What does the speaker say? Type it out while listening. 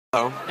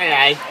Hello.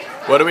 Hey.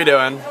 What are we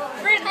doing?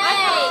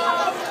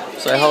 Hey.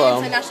 Say hello.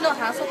 International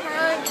House of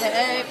Parents.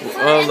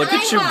 Oh, look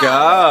at you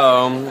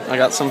go. I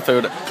got some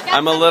food.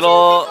 I'm a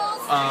little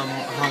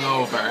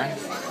hungover.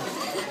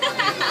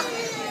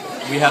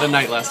 We had a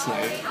night last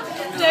night.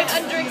 Don't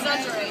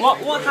under-exaggerate.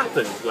 What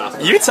happened last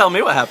night? You tell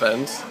me what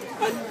happened.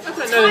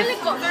 Tyler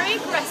got very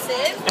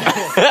aggressive.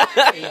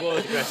 He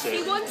was aggressive.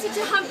 He wanted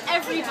to hump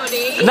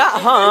everybody.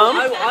 Not hum.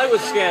 I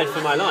was scared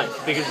for my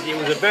life because it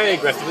was a very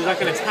aggressive. It was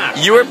like an attack.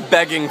 You were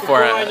begging for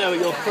Before I it. know,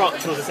 your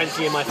crotch was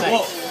essentially in my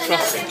face.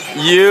 Trust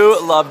me. You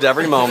loved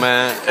every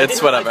moment.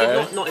 It's I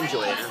whatever. did not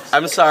enjoy it.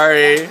 I'm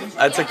sorry.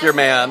 I took your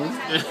man.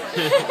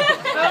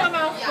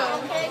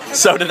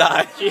 So did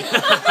I.